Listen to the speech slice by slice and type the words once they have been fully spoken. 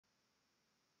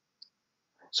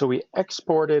So we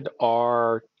exported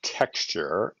our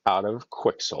texture out of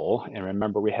Quixel, and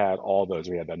remember we had all those.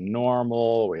 We had the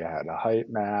normal, we had a height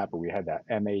map, we had that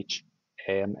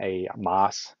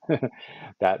MAHS,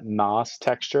 that MAHS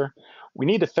texture. We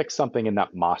need to fix something in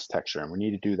that MAHS texture, and we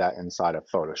need to do that inside of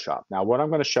Photoshop. Now, what I'm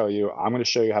going to show you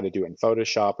how to do it in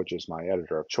Photoshop, which is my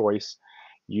editor of choice.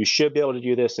 You should be able to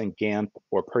do this in GIMP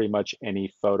or pretty much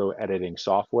any photo editing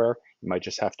software. You might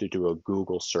just have to do a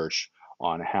Google search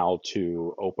on how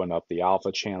to open up the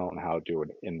alpha channel and how to do an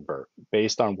invert.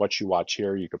 Based on what you watch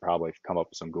here, you could probably come up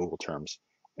with some Google terms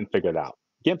and figure it out.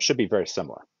 GIMP should be very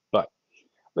similar, but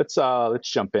let's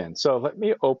jump in. So let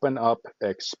me open up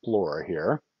Explorer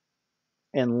here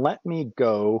and let me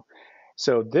go.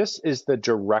 So this is the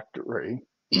directory.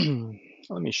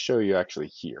 Let me show you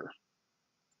actually here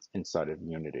inside of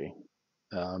Unity.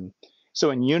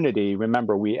 So in Unity,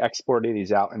 remember we exported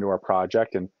these out into our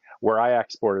project, and where I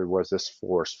exported was this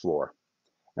forest floor.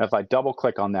 And if I double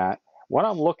click on that, what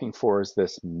I'm looking for is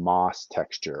this moss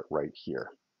texture right here,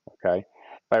 okay?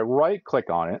 If I right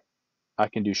click on it, I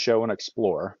can do show and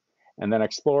explore, and then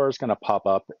Explorer is gonna pop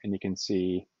up and you can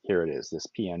see, here it is, this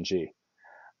PNG. I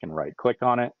can right click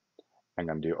on it. I'm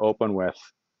gonna do open with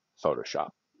Photoshop.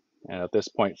 And at this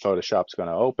point, Photoshop's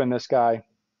gonna open this guy.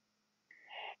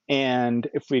 And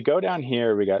if we go down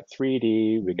here, we got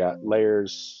 3D, we got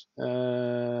layers,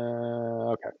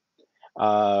 okay.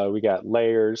 We got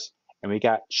layers, and we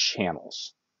got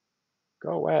channels.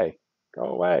 Go away, go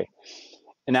away.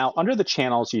 And now under the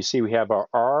channels, you see we have our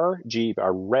RGB,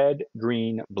 our red,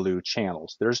 green, blue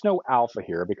channels. There's no alpha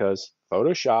here because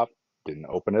Photoshop didn't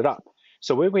open it up.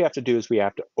 So what we have to do is we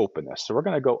have to open this. So we're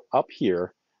gonna go up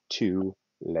here to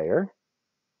Layer,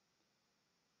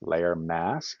 Layer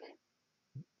Mask,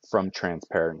 from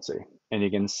Transparency. And you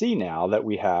can see now that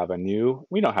we have a new,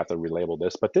 we don't have to relabel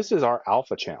this, but this is our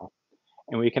alpha channel.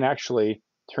 And we can actually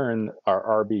turn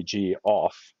our RGB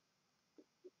off,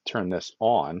 turn this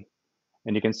on,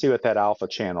 and you can see what that alpha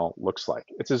channel looks like.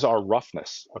 This is our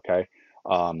roughness, okay,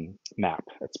 map.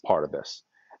 It's part of this.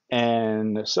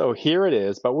 And so here it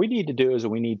is, but what we need to do is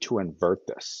we need to invert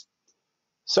this.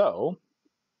 So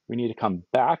we need to come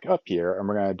back up here and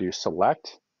we're gonna do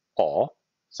select all.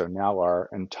 So now our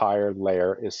entire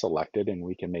layer is selected and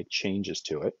we can make changes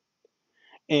to it.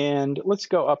 And let's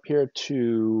go up here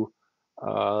to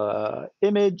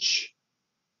image,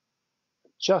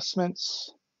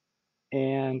 adjustments,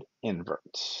 and invert.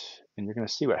 And you're gonna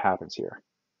see what happens here.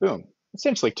 Boom.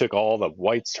 Essentially took all the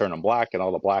whites, turn them black, and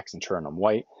all the blacks and turn them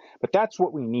white. But that's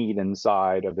what we need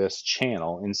inside of this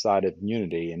channel, inside of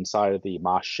Unity, inside of the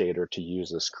MAHS shader to use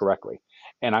this correctly.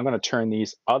 And I'm gonna turn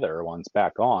these other ones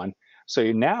back on. So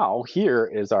now here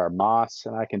is our MAHS,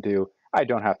 and I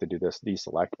don't have to do this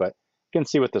deselect, but you can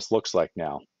see what this looks like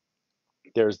now.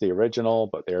 There's the original,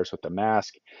 but there's with the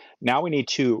mask. Now we need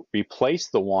to replace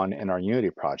the one in our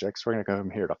Unity project. So we're gonna go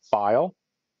from here to File,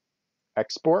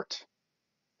 Export,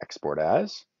 Export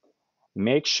As.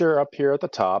 Make sure up here at the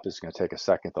top, it's gonna take a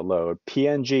second to load.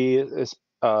 PNG is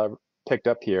picked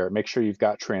up here. Make sure you've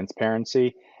got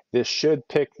transparency. This should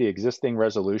pick the existing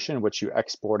resolution, which you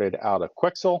exported out of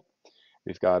Quixel.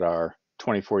 We've got our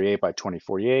 2048 by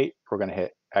 2048. We're gonna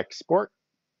hit export.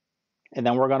 And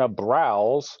then we're gonna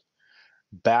browse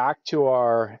back to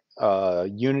our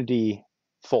Unity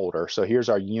folder. So here's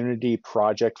our Unity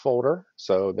project folder.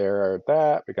 So there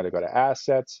that, we gotta go to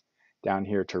assets, down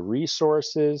here to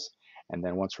resources. And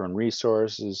then once we're in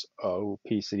resources,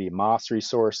 PCD MAHS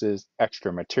resources,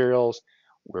 extra materials,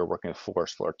 we're working with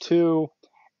Forest Floor 2.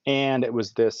 And it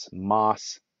was this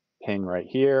MAHS ping right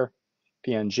here,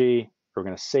 PNG. We're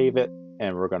gonna save it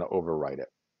and we're gonna overwrite it.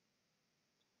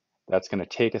 That's gonna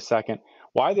take a second.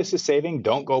 Why this is saving,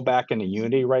 don't go back into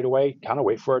Unity right away, kind of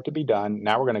wait for it to be done.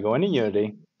 Now we're gonna go into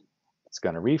Unity. It's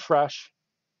gonna refresh.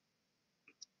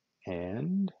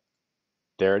 And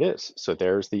there it is. So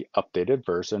there's the updated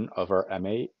version of our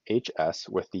MAHS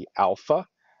with the alpha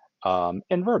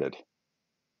inverted.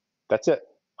 That's it.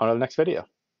 On to the next video.